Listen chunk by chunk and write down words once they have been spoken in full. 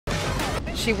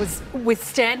She was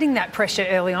withstanding that pressure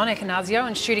early on, Ekenasio,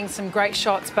 and shooting some great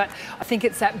shots, but I think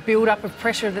it's that build-up of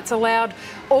pressure that's allowed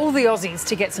all the Aussies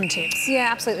to get some tips. Yeah,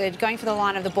 absolutely. They're going for the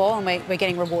line of the ball, and we're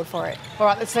getting reward for it. All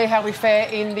right, let's see how we fare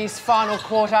in this final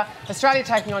quarter. Australia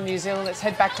taking on New Zealand. Let's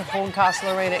head back to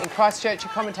Horncastle Arena in Christchurch.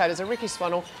 Your commentators are Ricky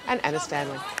Swannell and Anna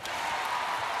Stanley.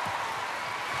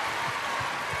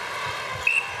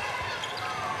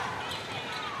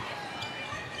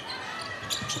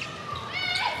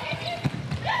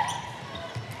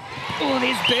 Oh,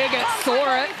 there's Berger,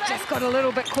 saw it, just got a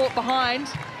little bit caught behind.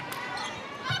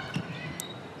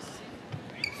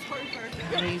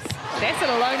 And he's Bassett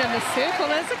alone in the circle.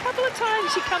 There's a couple of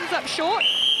times she comes up short.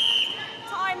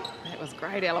 That was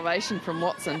great elevation from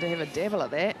Watson to have a dabble at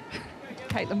that.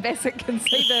 Caitlin Bassett can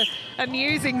see the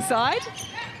amusing side.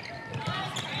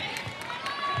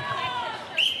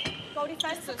 Well,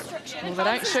 they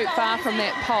don't shoot far from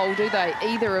that pole, do they?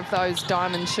 Either of those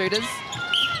diamond shooters.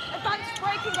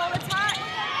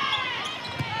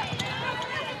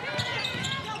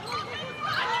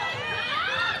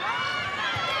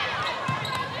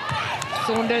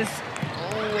 Saunders.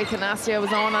 Oh, Ekenasio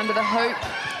was on under the hoop.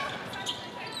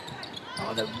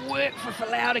 Oh, the work for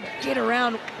Folau to get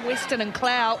around Weston and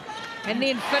Clow and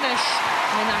then finish.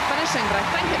 I mean, they're finishing, but I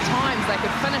think at times they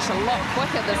could finish a lot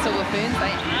quicker, the Silver Ferns.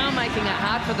 They are making it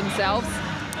hard for themselves.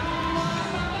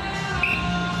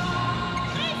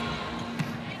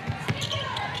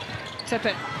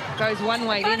 Tippett goes one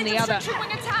way, then the other.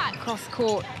 Cross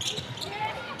court.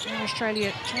 Now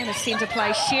Australia trying to centre play.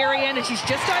 Sherian, and she's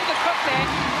just overcooked that.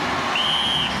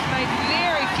 She's made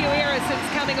very few errors since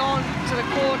coming on to the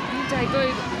court in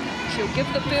debut. She'll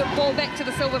give the ball back to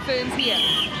the Silver Ferns here.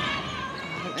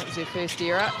 I think that was her first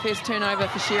error. First turnover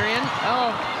for Sherian.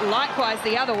 Oh, likewise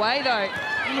the other way though.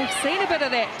 And we've seen a bit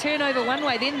of that. Turnover one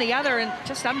way, then the other, and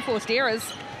just unforced errors.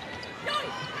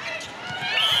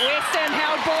 Weston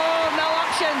held ball, no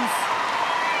options.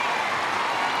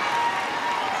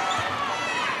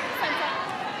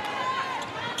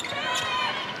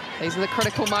 These are the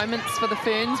critical moments for the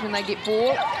Ferns when they get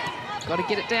ball. Got to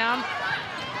get it down.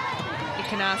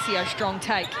 Ekenasio, strong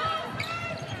take.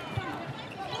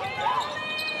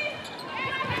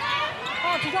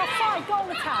 Oh, did I fight goal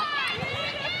attack?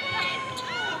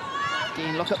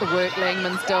 Again, look at the work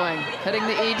Langman's doing. Hitting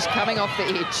the edge, coming off the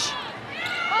edge.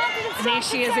 And there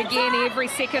she is again, every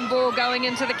second ball going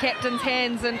into the captain's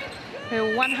hands in her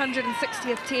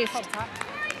 160th test.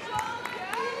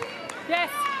 Yes.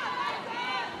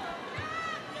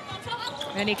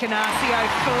 And Ekenasio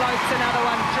floats another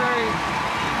one through.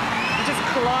 It just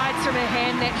glides from her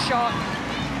hand, that shot.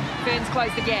 Ferns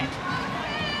close the gap.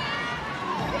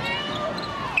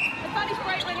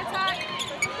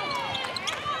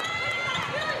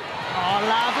 Oh,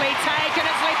 lovely take, and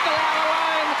it's left Folau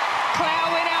alone.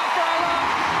 Clow went out for a look.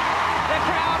 The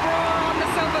crowd roar on the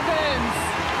Silver Ferns.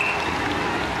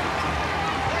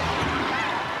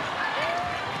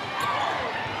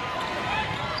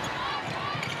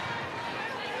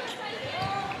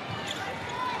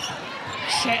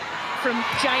 Chat from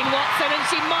Jane Watson, and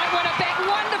she might win it back.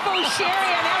 Wonderful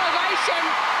Sherian elevation.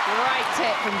 Great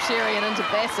tap from Sherian into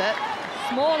Bassett.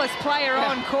 Smallest player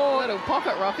on court. Little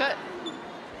pocket rocket.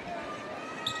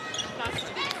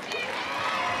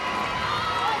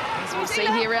 As we'll see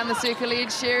here around the circle edge,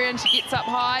 Sherian, she gets up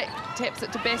high, taps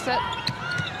it to Bassett.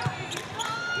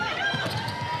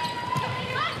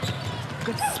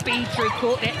 Good speed through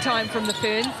court that time from the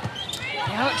Ferns.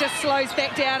 Now it just slows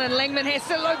back down, and Langman has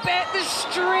to look back. The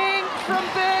strength from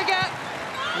Berger.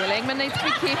 Well, Langman needs to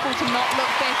be careful to not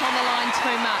look back on the line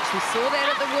too much. We saw that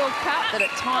at the World Cup, that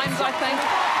at times I think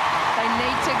they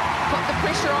need to put the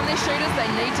pressure on their shooters. They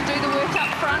need to do the work up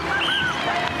front.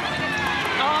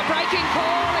 Oh, breaking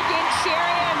call against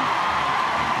Sherian.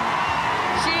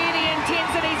 Gee, the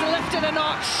intensity's lifted a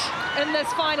notch in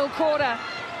this final quarter.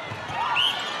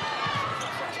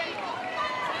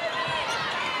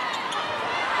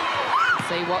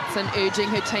 See Watson urging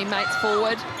her teammates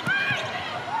forward.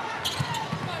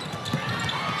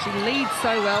 She leads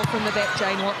so well from the back,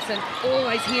 Jane Watson.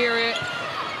 Always hear her.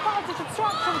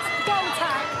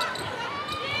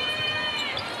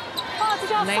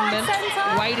 Langman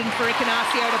waiting for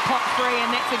Ekenasio to pop free,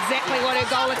 and that's exactly what her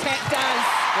goal attack does.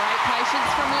 Great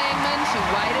patience from Langman. She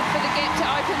waited for the gap to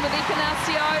open with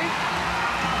Ekenasio.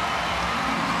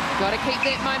 Got to keep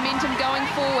that momentum going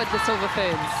forward, the Silver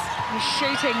Ferns.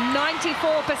 Shooting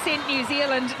 94% New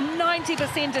Zealand,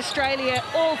 90% Australia,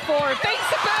 all four have been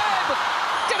superb.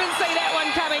 Didn't see that one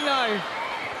coming though.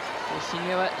 Well, she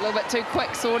knew it, a little bit too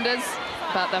quick, Saunders,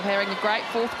 but they're having a great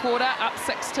fourth quarter, up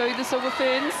 6-2, the Silver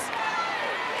Ferns.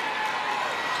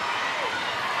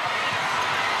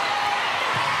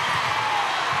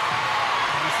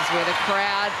 where the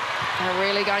crowd are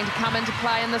really going to come into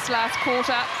play in this last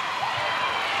quarter.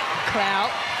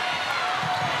 Clout.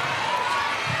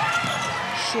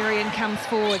 Sherian comes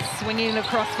forward, swinging it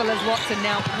across for Liz Watson.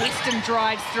 Now Weston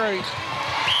drives through.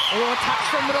 Oh, touch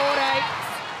from Rore.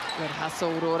 Good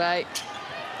hustle, Rore.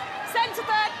 Centre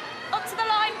third, up to the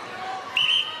line.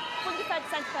 Wing defence,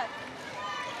 centre third.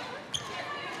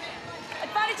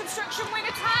 Advantage obstruction, wing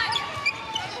attack.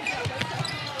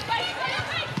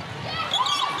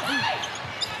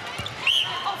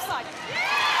 Offside.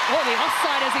 Oh, the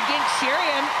offside is against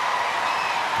Sherian.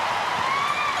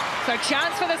 So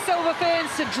chance for the Silver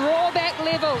Ferns to draw back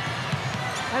level.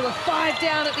 They were 5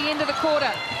 down at the end of the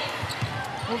quarter.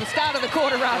 Well, the start of the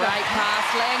quarter, rather. Great pass,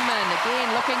 Langman,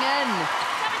 again looking in.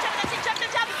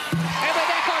 And we're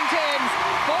back on terms.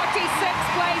 46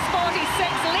 plays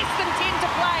 46, less than 10 to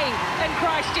play in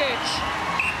Christchurch.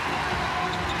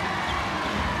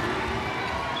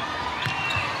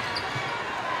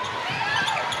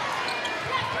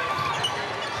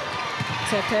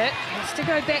 Tippett has to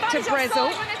go back to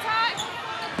Brazil.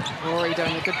 Rory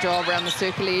doing a good job around the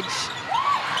circle edge.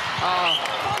 Oh,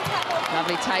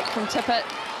 lovely take from Tippett.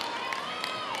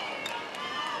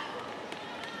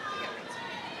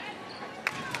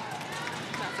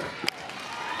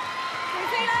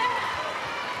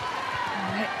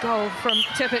 And that goal from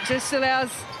Tippett just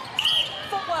allows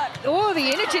all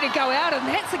the energy to go out, and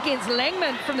that's against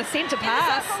Langman from the centre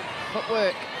pass.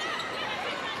 Footwork.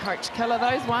 Coach Killer,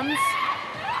 those ones.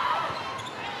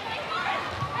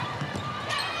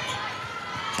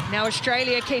 Now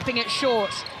Australia keeping it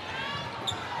short.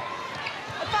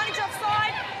 Advantage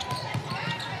offside.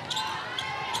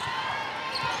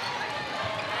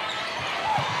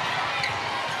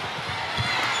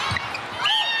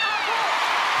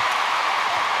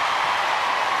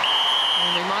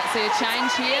 And we might see a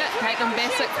change here. Caitlin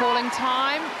Bassett calling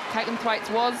time. Caitlin Thwaites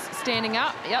was standing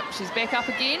up. Yep, she's back up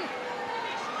again.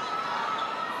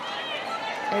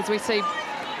 As we see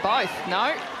both,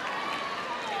 no.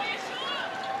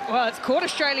 Well, it's caught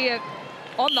Australia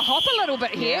on the hop a little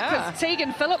bit here, because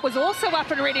Tegan Phillip was also up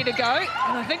and ready to go.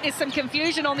 And I think there's some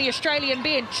confusion on the Australian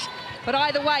bench. But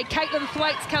either way, Caitlin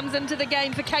Thwaites comes into the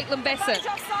game for Caitlin Bassett.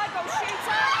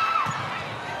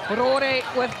 Rore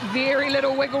with very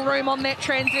little wiggle room on that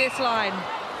transverse line.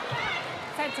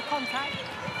 Centre contact.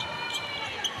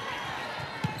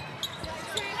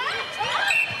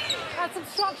 That's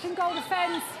obstruction, goal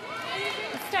defence.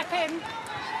 Step in.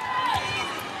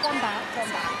 One back. Yeah.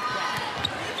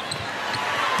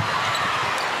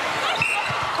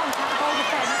 Contact, goal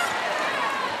defence.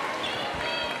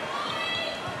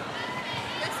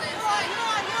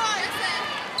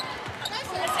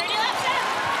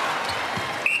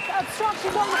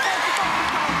 Obstruction, goal defence.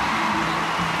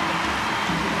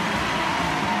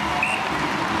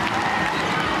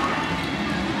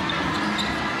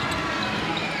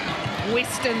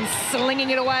 Weston slinging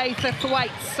it away for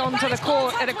Thwaites onto the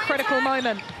court at a critical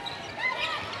moment.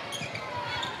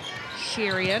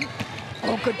 Sherian.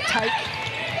 Oh, good take.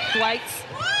 Thwaites.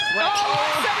 Oh,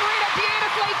 Watson read it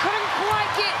beautifully. Couldn't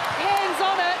quite get hands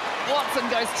on it. Watson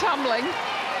goes tumbling.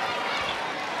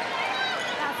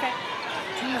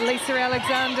 Lisa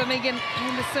Alexander, Megan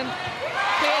Henderson.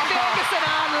 Claire Ferguson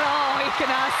on. Oh,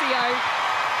 Icanasio.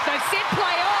 They've set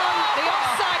play on. The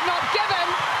offside not given.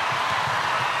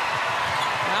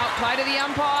 Play to the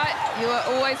umpire. You are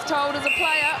always told as a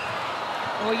player.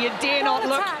 Or you dare not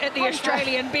look at the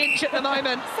Australian bench at the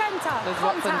moment. Liz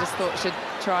Watson just thought she'd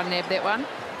try and nab that one.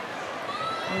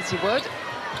 As you would.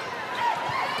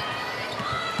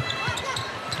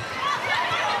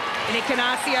 And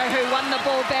Icanasio, who won the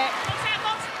ball back,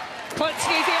 puts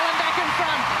New Zealand back in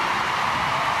front.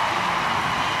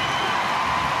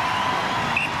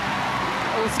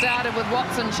 All started with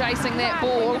Watson chasing that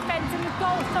ball. Defence in the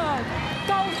goal third.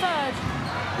 Goal third.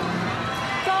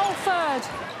 Goal third.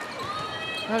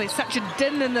 Well, there's such a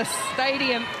din in the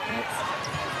stadium.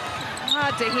 It's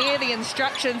hard to hear the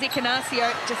instructions.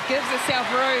 Icanasio just gives herself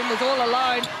room, was all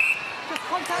alone. Just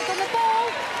contact on the ball.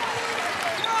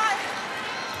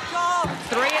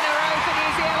 3 in a row for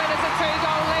New Zealand as a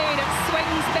 2-goal lead. It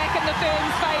swings back in the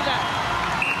Ferns' favour.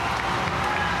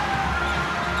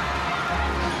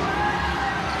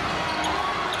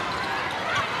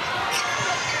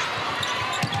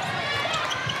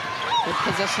 Good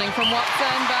positioning from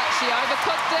Watson, but she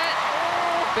overcooked it.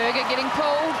 Berger getting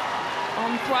pulled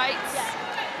on Thwaites.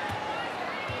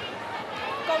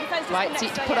 Thwaites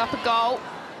yet to put up a goal.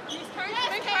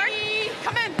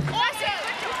 Come in.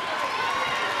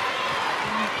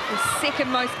 The second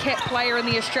most capped player in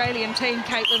the Australian team,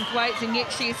 Caitlin Thwaites, and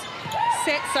yet she's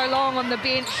sat so long on the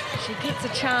bench. She gets a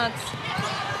chance.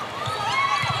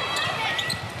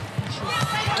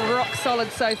 rock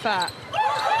solid so far.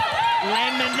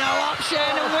 Langman, no option,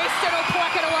 and Weston will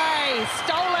pluck it away.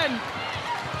 Stolen.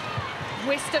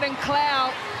 Weston and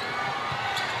Clow.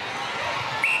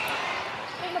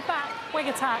 In the back, wing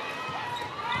attack.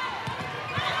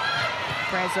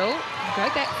 Brazil, go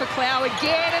back for Clow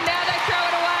again, and now they throw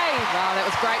it away. Wow, that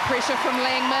was great pressure from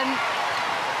Langman.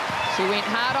 She went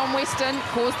hard on Weston,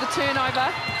 caused the turnover.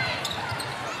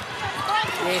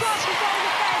 Yes.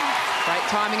 Great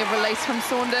timing of release from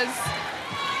Saunders.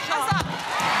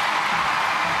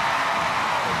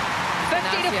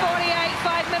 50 to 48,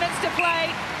 5 minutes to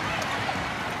play.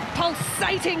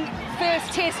 Pulsating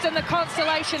first test in the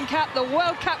Constellation Cup. The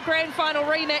World Cup Grand Final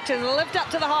rematches lived up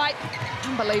to the hype.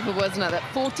 Unbelievable, isn't it, that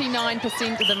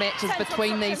 49% of the matches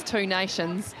between these two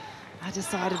nations are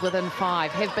decided within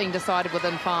 5, have been decided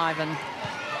within 5, and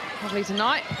probably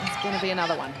tonight it's going to be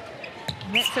another one.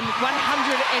 And that's in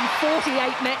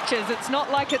 148 matches. It's not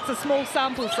like it's a small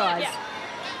sample size.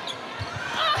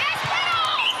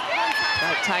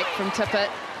 Great take from Tippett.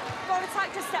 Ball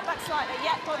attack, just step back slightly.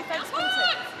 Yeah, body fence, come on.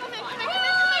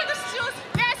 This is yours.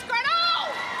 Yes, Gretel!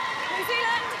 New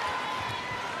Zealand.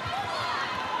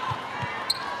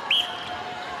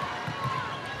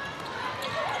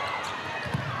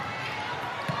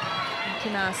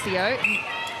 Canasio.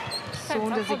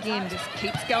 Saunders again just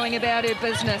keeps going about her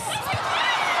business.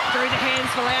 Through the hands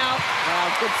for Lau.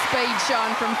 Wow, good speed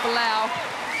shown from Folau.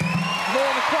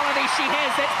 All the quality she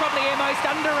has, that's probably her most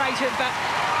underrated, but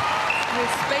her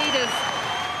speed is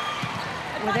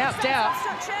without doubt.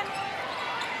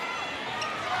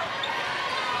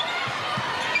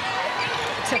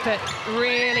 Tippett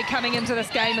really coming into this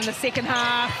game in the second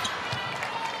half.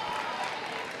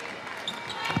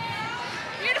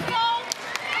 Beautiful.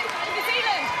 New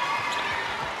Zealand.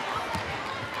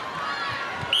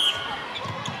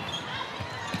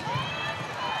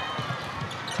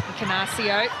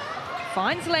 Canasio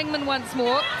finds Langman once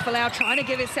more. Folau trying to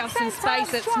give herself some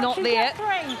space. It's not there.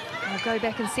 I'll go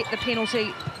back and set the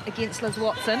penalty against Liz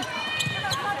Watson.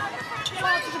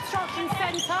 Obstruction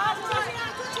centre.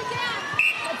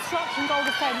 Obstruction goal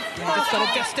defence. Just got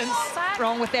a distance.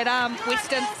 Wrong with that arm.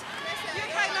 Weston. You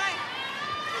okay, mate?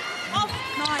 Oh,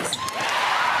 nice.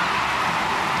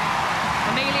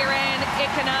 Amelia Ann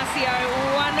Ekanasio,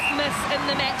 1 miss in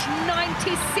the match,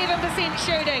 97%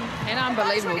 shooting. And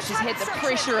unbelievable, she's had the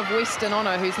pressure of Weston on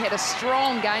her, who's had a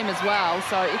strong game as well.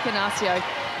 So Ekanasio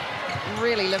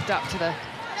really lived up to the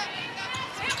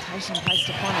expectation placed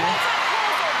upon her.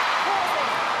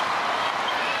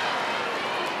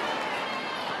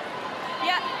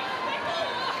 Yeah.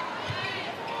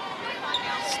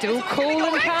 Still cool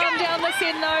and calm down this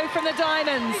end though from the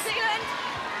Diamonds. New Zealand.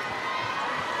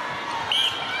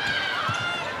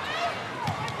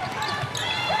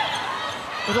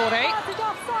 Rory.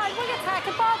 Offside, wing attack,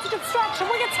 advantage obstruction,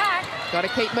 wing attack. Got to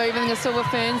keep moving the Silver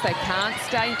Ferns. They can't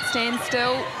stand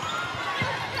still.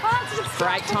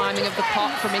 Great timing of the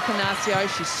pop from Ekanasio.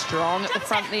 She's strong at the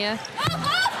front there.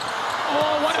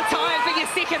 Oh, what a time for your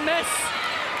second miss.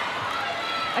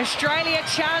 Australia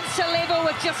chance to level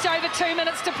with just over 2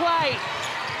 minutes to play.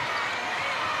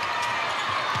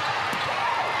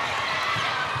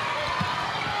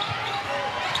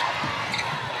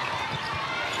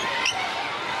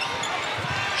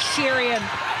 Sherian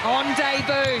on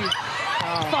debut.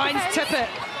 Finds Tippett.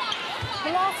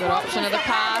 Good option of the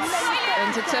pass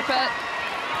into Tippett.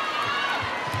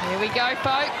 Here we go,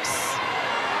 folks.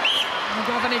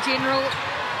 Governor General.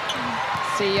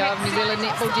 CEO of New Zealand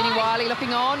Netball, Jenny Wiley,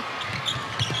 looking on.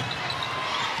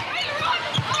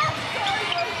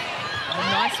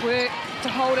 Nice work to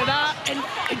hold it up. And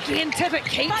again, Tippett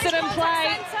keeps it in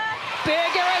play.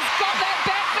 Berger has got that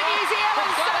back for New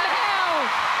Zealand somehow.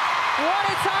 What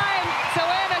a time to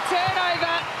earn a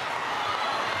turnover.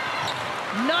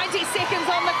 90 seconds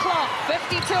on the clock,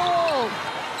 52 all.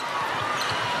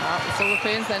 Well, the Silver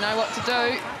Ferns, they know what to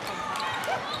do.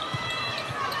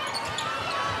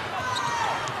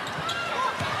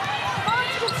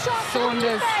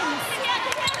 Saunders.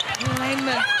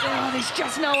 Langman. Oh, there's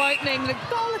just no opening. The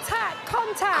Goal attack,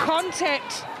 contact.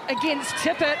 contact against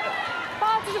Tippett.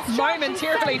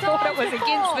 Momentarily thought it was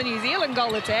against the New Zealand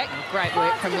goal attack. Great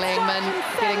work from Langman,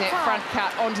 getting that front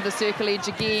cut onto the circle edge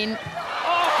again.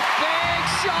 Oh, big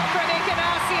shot from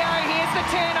Ekanasio. Here's the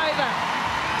turnover.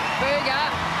 Berger.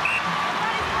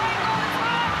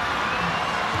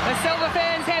 The Silver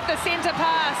Ferns have the centre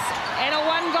pass and a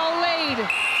 1-goal lead.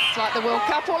 It's like the World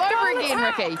Cup all over again,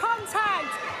 Ricky. Contact.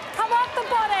 Come up the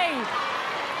body.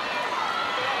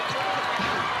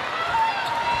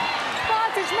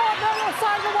 Advantage not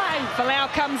side away. Folau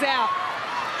comes out.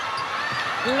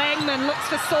 Langman looks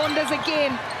for Saunders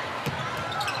again.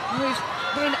 Who's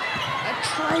Then a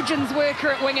Trojans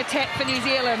worker at wing attack for New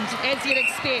Zealand, as you'd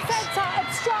expect. Centre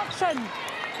obstruction.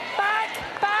 Back,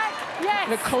 yes.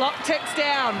 The clock ticks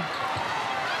down.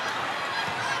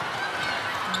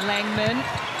 Langman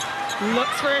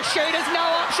looks for a shooter's no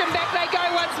option. Back they go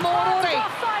once more, Norrie.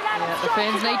 Yeah, the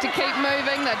Ferns need to keep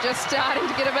moving. They're just starting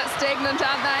to get a bit stagnant,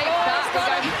 aren't they? But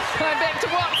going back to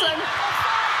Watson.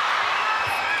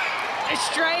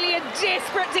 Australia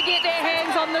desperate to get their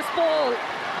hands on this ball.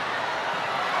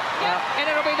 Yep. And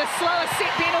it'll be the slowest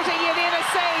set penalty you've ever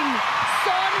seen.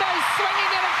 Saunders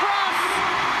swinging it across.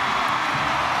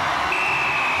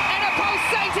 And a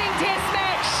pulsating test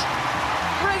match.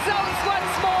 Results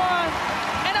once more.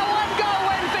 And a one-goal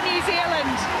win for New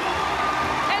Zealand.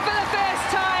 And for the first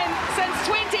time since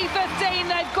 2015,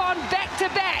 they've gone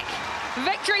back-to-back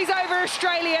victories over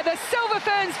Australia. The Silver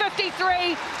Ferns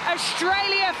 53,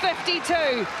 Australia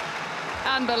 52.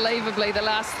 Unbelievably, the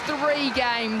last 3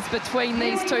 games between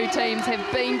these two teams have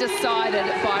been decided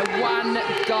by 1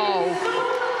 goal.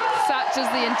 Such is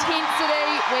the intensity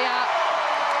we are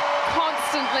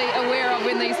constantly aware of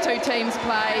when these two teams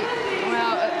play.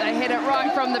 Well, they had it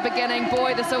right from the beginning.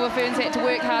 Boy, the Silver Ferns had to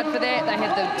work hard for that. They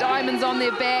had the diamonds on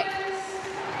their back.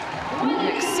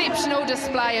 An exceptional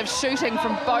display of shooting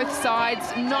from both sides.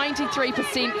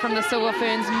 93% from the Silver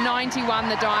Ferns, 91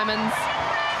 the Diamonds.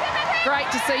 Great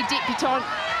to see debutante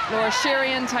Laura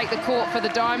Sherian take the court for the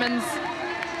Diamonds.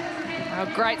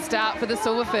 A great start for the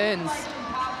Silver Ferns.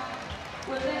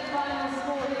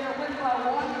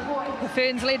 The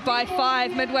Ferns led by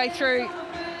 5 midway through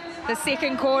the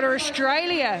second quarter.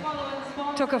 Australia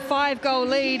took a 5-goal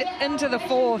lead into the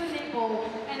 4th.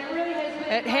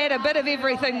 It had a bit of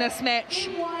everything, this match.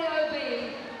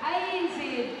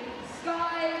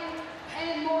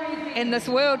 And this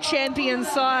world champion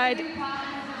side,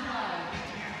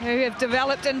 who have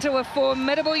developed into a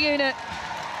formidable unit,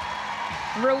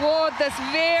 reward this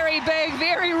very big,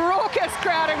 very raucous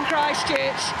crowd in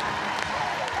Christchurch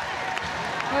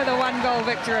with a 1-goal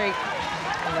victory.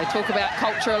 Well, they talk about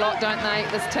culture a lot, don't they?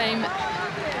 This team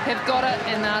have got it,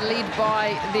 and they're led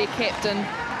by their captain,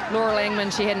 Laura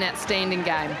Langman. She had an outstanding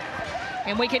game.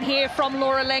 And we can hear from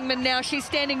Laura Langman now. She's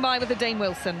standing by with the Dean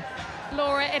Wilson.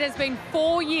 Laura, it has been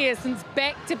 4 years since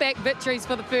back-to-back victories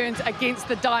for the Ferns against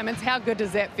the Diamonds. How good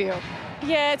does that feel?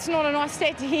 Yeah, it's not a nice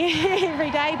stat to hear every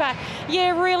day, but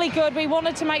yeah, really good. We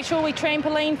wanted to make sure we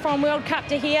trampoline from World Cup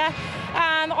to here.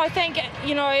 I think,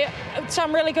 you know,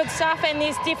 some really good stuff, and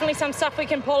there's definitely some stuff we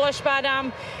can polish, but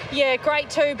yeah, great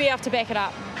to be able to back it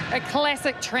up. A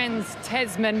classic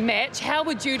Trans-Tasman match. How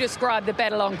would you describe the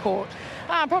battle on court?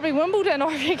 Probably Wimbledon,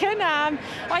 I reckon.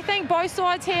 I think both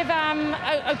sides have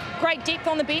a great depth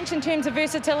on the bench in terms of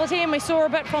versatility, and we saw a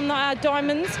bit from the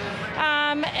Diamonds.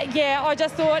 Yeah, I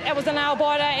just thought it was a nail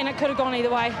biter and it could have gone either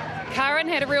way. Karen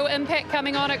had a real impact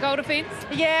coming on at goal defence.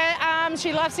 Yeah,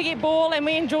 she loves to get ball, and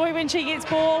we enjoy when she gets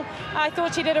ball. I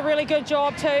thought she did a really good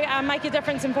job to make a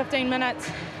difference in 15 minutes.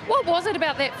 What was it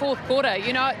about that 4th quarter?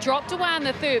 You know, it dropped away in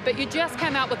the 3rd, but you just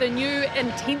came out with a new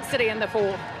intensity in the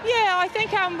 4th. Yeah, I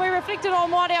think we reflected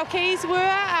on what our keys were,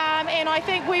 and I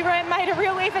think we made a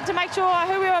real effort to make sure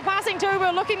who we were passing to, we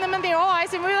were looking them in their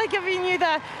eyes and really giving you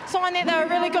the sign that they were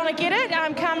really going to get it,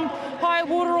 come high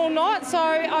water or not. So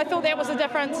I thought that was the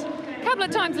difference. A couple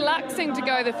of times luck seemed to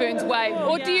go the Ferns' way,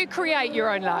 or do you create your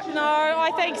own luck? No,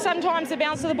 I think sometimes the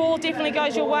bounce of the ball definitely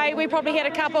goes your way. We probably had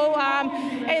a couple,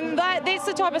 and that's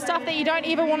the type of stuff that you don't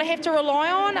ever want to have to rely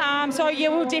on. So yeah,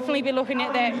 we'll definitely be looking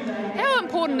at that. How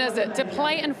important is it to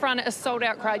play in front of a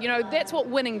sold-out crowd? You know, that's what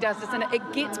winning does, isn't it?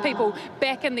 It gets people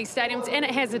back in these stadiums, and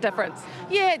it has a difference.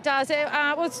 Yeah, it does. It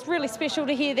was really special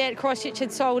to hear that Christchurch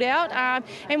had sold out,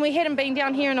 and we hadn't been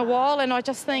down here in a while, and I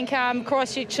just think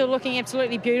Christchurch are looking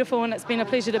absolutely beautiful, and it's been a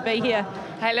pleasure to be here.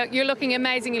 Hey, look, you're looking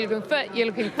amazing, you're looking fit, you're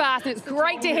looking fast, and it's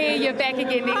great to hear you're back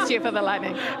again next year for the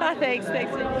Lightning.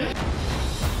 Thanks.